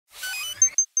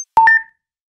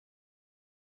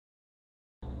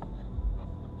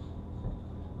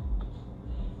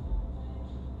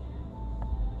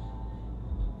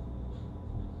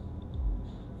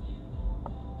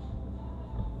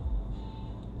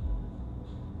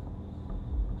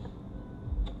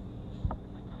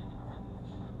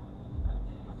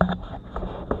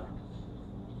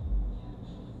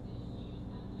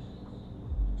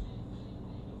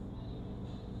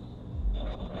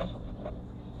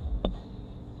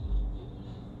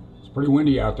Pretty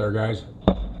windy out there, guys.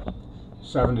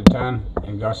 7 to 10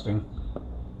 and gusting.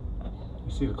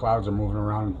 You see the clouds are moving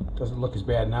around. Doesn't look as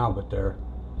bad now, but they're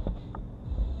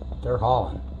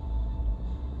hauling.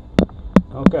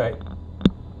 Okay,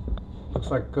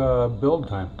 looks like build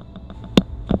time.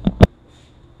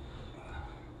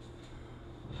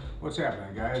 What's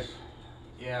happening, guys?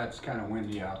 Yeah, it's kind of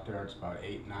windy out there. It's about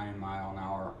 8-9 mile an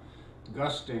hour,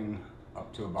 gusting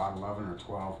up to about 11 or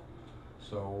 12.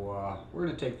 So we're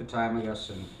going to take the time, I guess,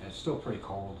 and it's still pretty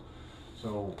cold.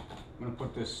 So I'm going to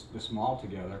put this maule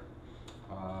together.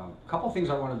 A couple things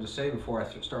I wanted to say before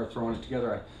I start throwing it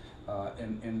together.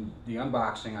 In the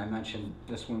unboxing, I mentioned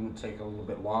this one would take a little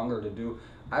bit longer to do.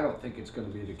 I don't think it's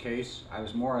going to be the case. I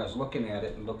was looking at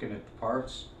it and looking at the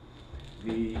parts.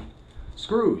 The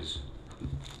screws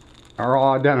are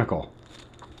all identical.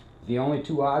 The only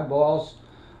two oddballs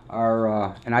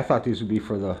are, and I thought these would be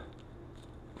for the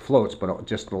floats, but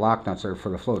just the lock nuts are for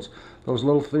the floats. Those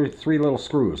little three little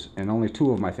screws, and only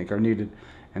two of them I think are needed,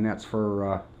 and that's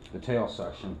for the tail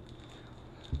section.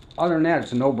 Other than that,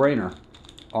 it's a no-brainer.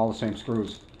 All the same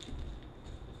screws.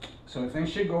 So things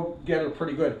should go together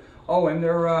pretty good. Oh, and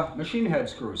they're machine head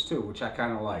screws too, which I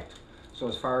kind of liked. So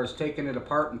as far as taking it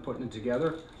apart and putting it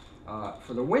together,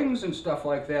 for the wings and stuff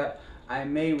like that, I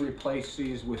may replace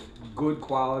these with good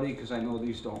quality because I know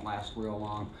these don't last real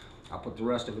long. I'll put the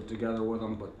rest of it together with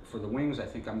them, but for the wings, I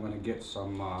think I'm going to get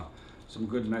some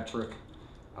good metric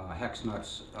hex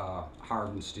nuts,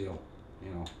 hardened steel.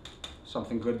 You know,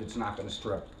 something good that's not going to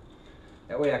strip.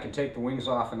 That way I can take the wings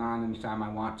off and on anytime I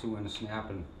want to in a snap,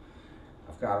 and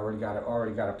I've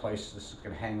already got a place this is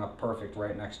going to hang up perfect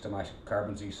right next to my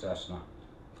Carbon Z Cessna.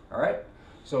 Alright,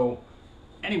 so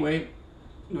anyway,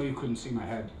 no, you couldn't see my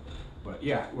head, but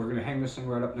yeah, we're going to hang this thing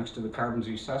right up next to the Carbon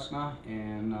Z Cessna,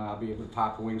 and I'll be able to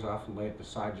pop the wings off and lay it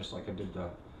aside just like I did the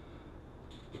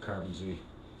Carbon Z.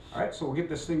 Alright, so we'll get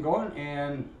this thing going,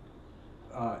 and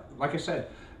like I said,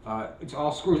 it's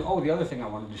all screws. Oh, the other thing I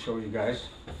wanted to show you guys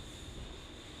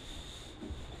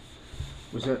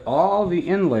was that all the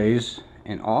inlays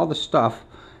and all the stuff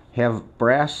have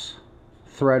brass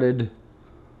threaded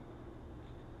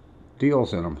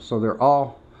deals in them. So they're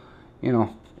all, you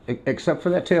know, except for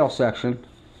that tail section.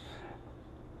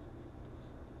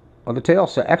 Well, the tail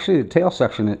actually the tail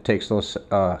section, it takes those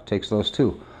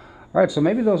too. All right, so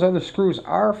maybe those other screws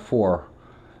are for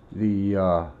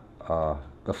the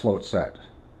float set.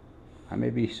 I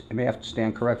may have to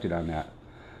stand corrected on that,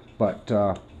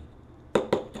 but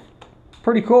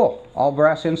pretty cool. All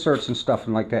brass inserts and stuff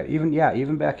and like that.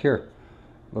 Even back here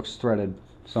looks threaded.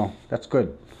 So that's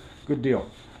good. Good deal.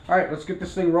 All right, let's get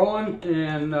this thing rolling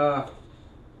and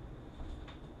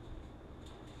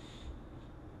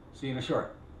see you in a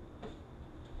short.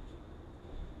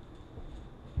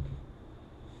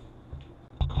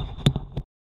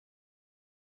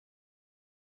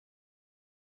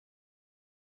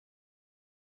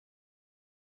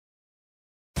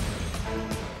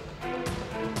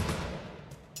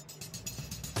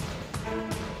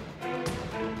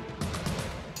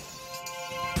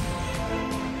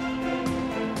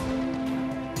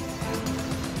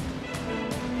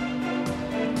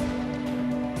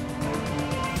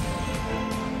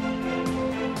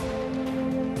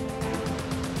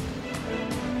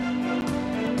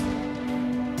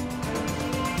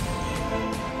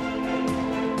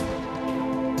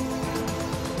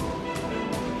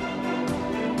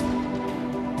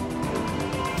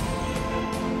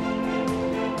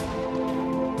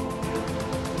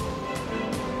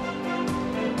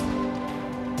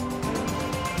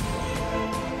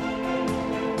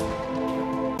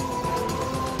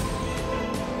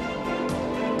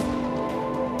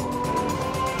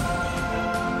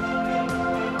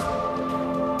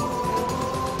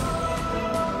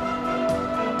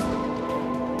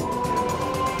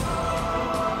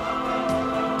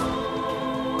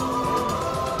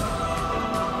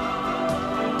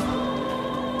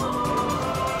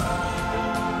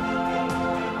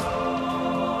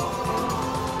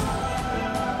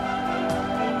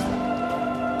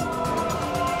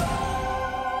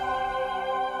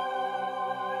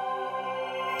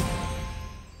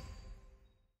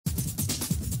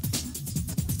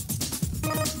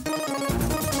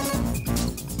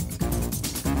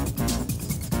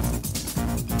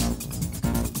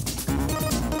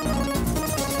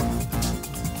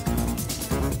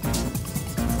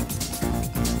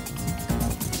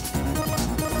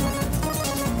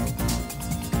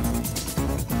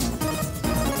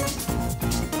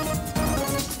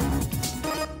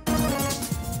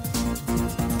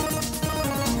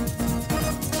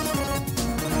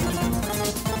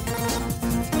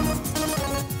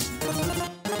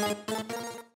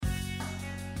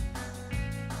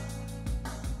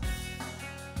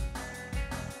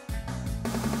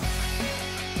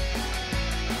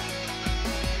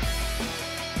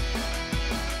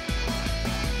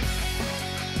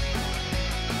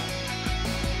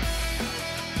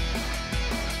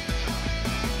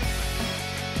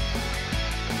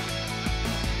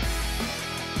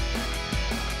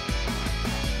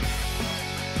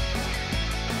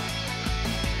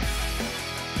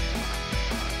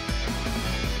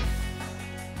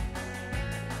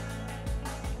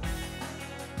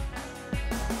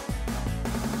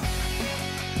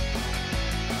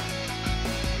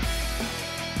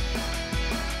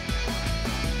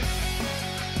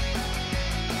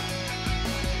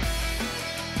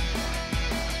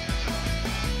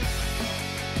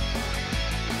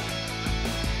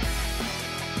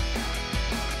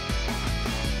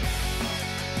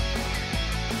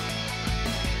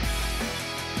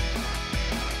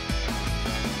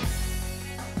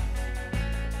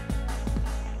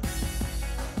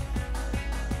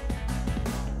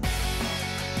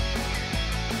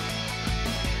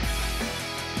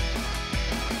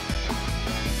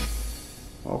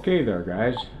 Okay there,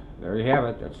 guys. There you have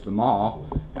it. That's the Maule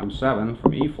M7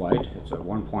 from E-Flite. It's a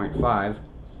 1.5. I'm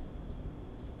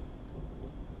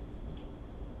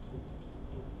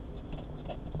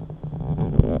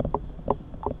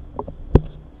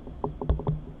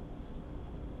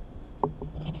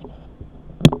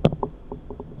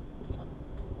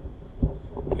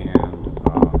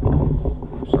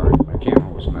sorry, my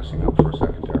camera was messing up for a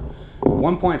second there.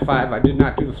 1.5. I did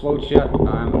not do the floats yet.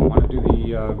 I want to do the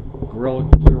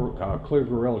clear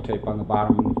Gorilla tape on the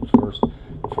bottom first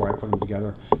before I put them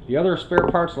together. The other spare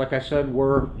parts, like I said,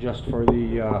 were just for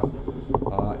the,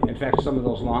 in fact, some of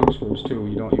those long screws too.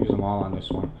 You don't use them all on this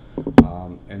one.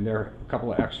 And there are a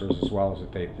couple of extras as well as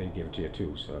that they give to you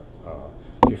too. So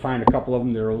if you find a couple of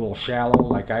them that are a little shallow,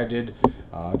 like I did,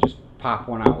 just pop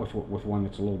one out with one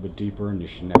that's a little bit deeper, and you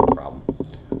shouldn't have a problem.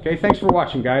 Okay, thanks for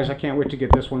watching, guys. I can't wait to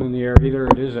get this one in the air either.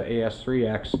 It is an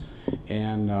AS3X,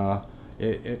 and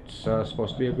it's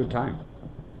supposed to be a good time.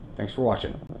 Thanks for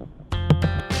watching.